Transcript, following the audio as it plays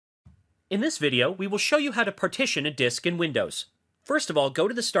In this video, we will show you how to partition a disk in Windows. First of all, go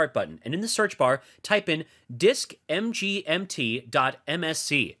to the Start button, and in the search bar, type in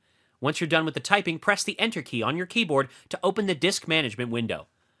diskmgmt.msc. Once you're done with the typing, press the Enter key on your keyboard to open the Disk Management window.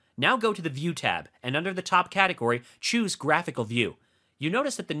 Now go to the View tab, and under the top category, choose Graphical View. You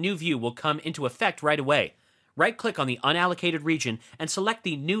notice that the new view will come into effect right away. Right-click on the unallocated region and select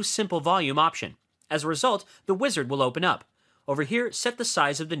the New Simple Volume option. As a result, the wizard will open up. Over here, set the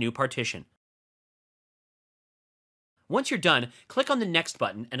size of the new partition. Once you're done, click on the Next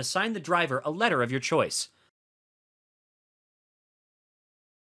button and assign the driver a letter of your choice.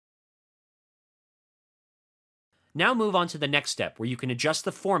 Now move on to the next step, where you can adjust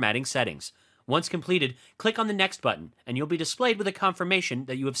the formatting settings. Once completed, click on the Next button, and you'll be displayed with a confirmation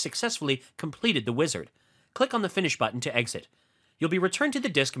that you have successfully completed the wizard. Click on the Finish button to exit. You'll be returned to the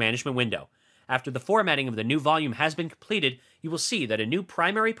Disk Management window. After the formatting of the new volume has been completed, you will see that a new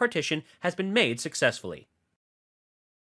primary partition has been made successfully.